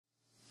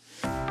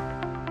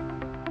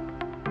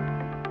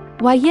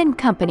Huayin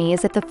Company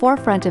is at the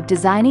forefront of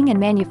designing and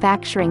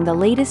manufacturing the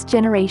latest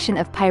generation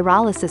of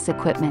pyrolysis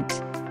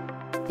equipment.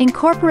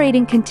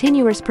 Incorporating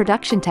continuous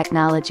production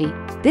technology,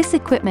 this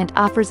equipment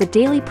offers a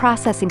daily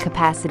processing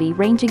capacity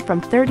ranging from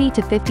 30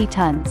 to 50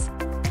 tons.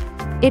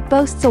 It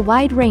boasts a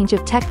wide range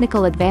of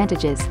technical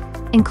advantages,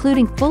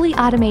 including fully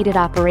automated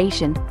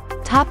operation,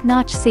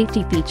 top-notch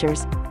safety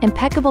features,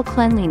 impeccable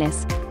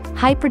cleanliness,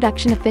 high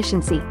production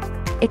efficiency,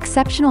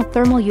 exceptional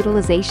thermal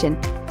utilization,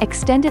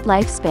 extended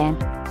lifespan,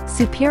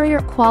 superior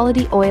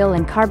quality oil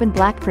and carbon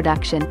black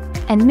production,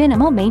 and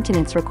minimal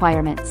maintenance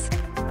requirements.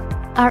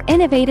 Our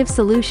innovative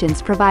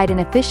solutions provide an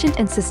efficient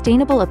and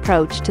sustainable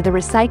approach to the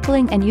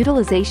recycling and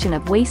utilization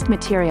of waste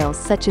materials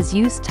such as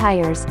used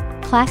tires,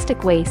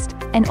 plastic waste,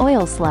 and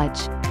oil sludge.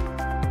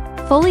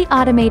 Fully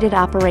automated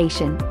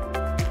operation.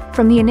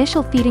 From the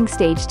initial feeding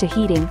stage to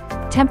heating,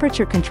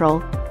 temperature control,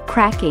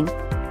 cracking,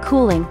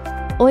 cooling,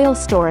 oil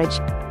storage,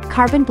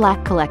 carbon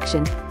black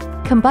collection,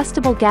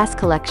 combustible gas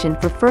collection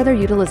for further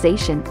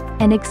utilization,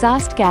 and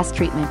exhaust gas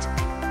treatment.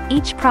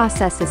 Each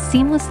process is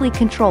seamlessly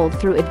controlled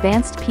through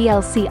advanced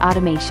PLC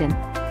automation.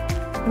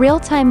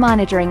 Real-time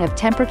monitoring of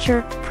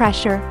temperature,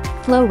 pressure,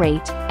 flow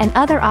rate, and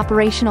other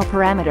operational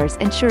parameters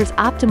ensures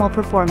optimal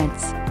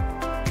performance.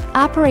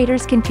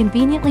 Operators can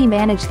conveniently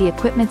manage the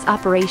equipment's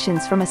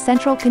operations from a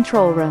central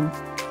control room.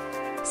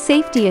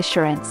 Safety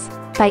assurance.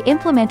 By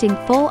implementing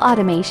full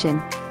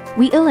automation,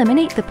 we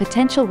eliminate the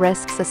potential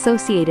risks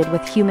associated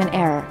with human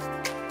error.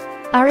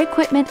 Our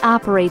equipment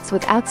operates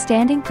with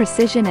outstanding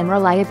precision and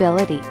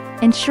reliability,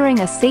 ensuring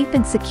a safe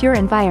and secure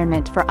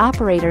environment for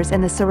operators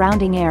and the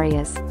surrounding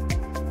areas.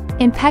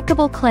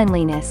 Impeccable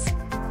cleanliness.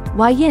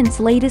 Huayin's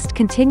latest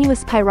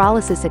continuous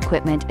pyrolysis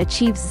equipment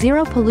achieves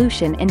zero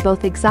pollution in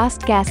both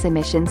exhaust gas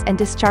emissions and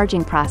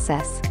discharging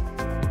process.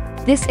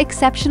 This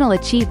exceptional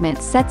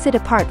achievement sets it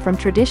apart from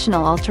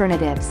traditional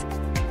alternatives.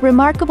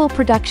 Remarkable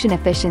production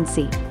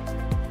efficiency.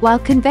 While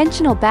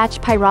conventional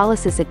batch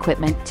pyrolysis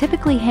equipment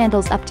typically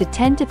handles up to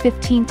 10 to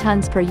 15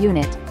 tons per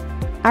unit,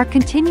 our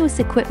continuous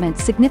equipment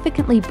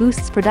significantly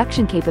boosts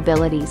production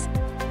capabilities,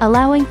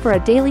 allowing for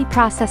a daily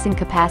processing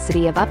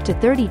capacity of up to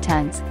 30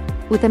 tons,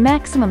 with a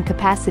maximum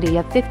capacity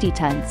of 50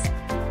 tons.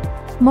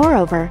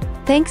 Moreover,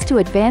 thanks to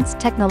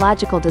advanced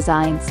technological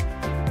designs,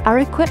 our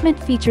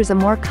equipment features a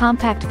more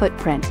compact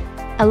footprint,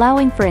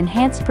 allowing for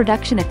enhanced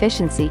production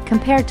efficiency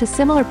compared to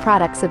similar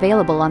products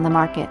available on the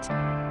market.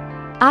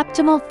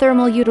 Optimal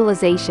thermal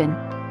utilization.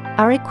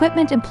 Our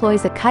equipment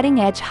employs a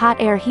cutting-edge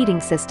hot air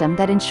heating system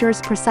that ensures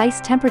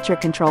precise temperature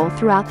control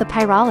throughout the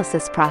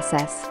pyrolysis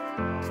process.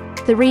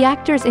 The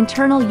reactor's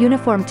internal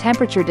uniform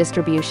temperature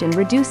distribution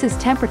reduces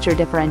temperature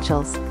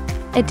differentials.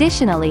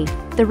 Additionally,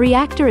 the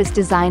reactor is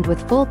designed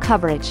with full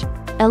coverage,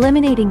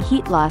 eliminating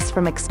heat loss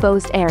from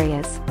exposed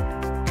areas.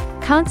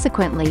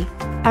 Consequently,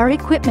 our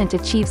equipment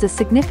achieves a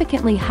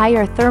significantly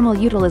higher thermal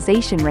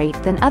utilization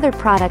rate than other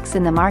products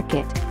in the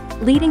market,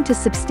 leading to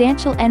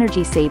substantial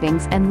energy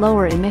savings and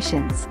lower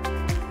emissions.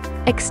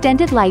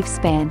 Extended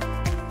lifespan.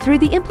 Through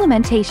the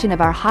implementation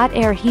of our hot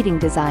air heating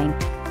design,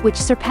 which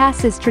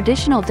surpasses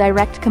traditional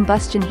direct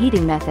combustion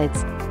heating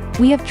methods,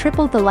 we have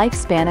tripled the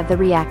lifespan of the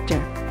reactor.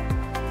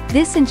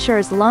 This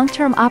ensures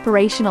long-term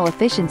operational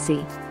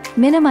efficiency,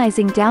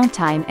 minimizing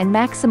downtime and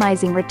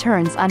maximizing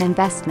returns on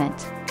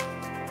investment.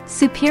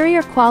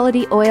 Superior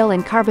quality oil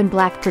and carbon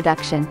black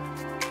production.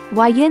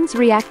 Huayin's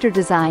reactor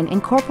design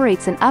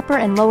incorporates an upper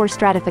and lower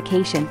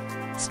stratification,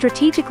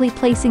 strategically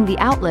placing the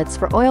outlets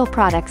for oil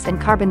products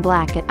and carbon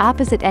black at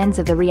opposite ends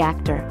of the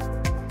reactor.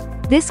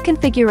 This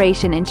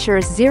configuration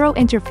ensures zero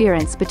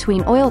interference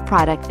between oil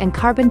product and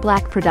carbon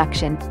black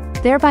production,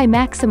 thereby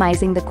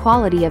maximizing the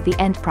quality of the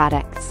end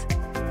products.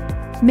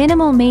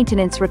 Minimal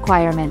maintenance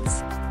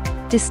requirements.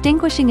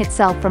 Distinguishing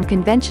itself from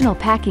conventional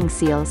packing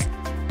seals,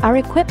 our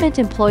equipment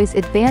employs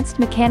advanced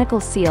mechanical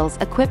seals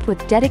equipped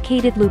with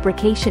dedicated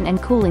lubrication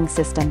and cooling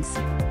systems.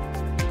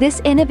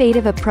 This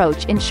innovative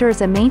approach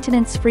ensures a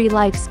maintenance-free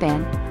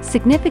lifespan,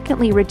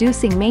 significantly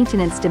reducing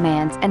maintenance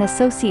demands and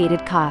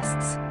associated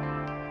costs.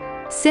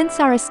 Since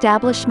our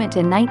establishment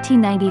in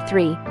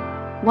 1993,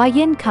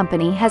 Huayin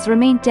Company has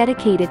remained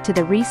dedicated to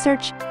the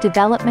research,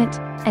 development,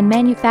 and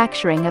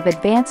manufacturing of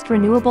advanced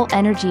renewable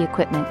energy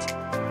equipment.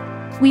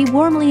 We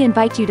warmly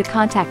invite you to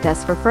contact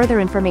us for further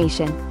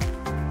information.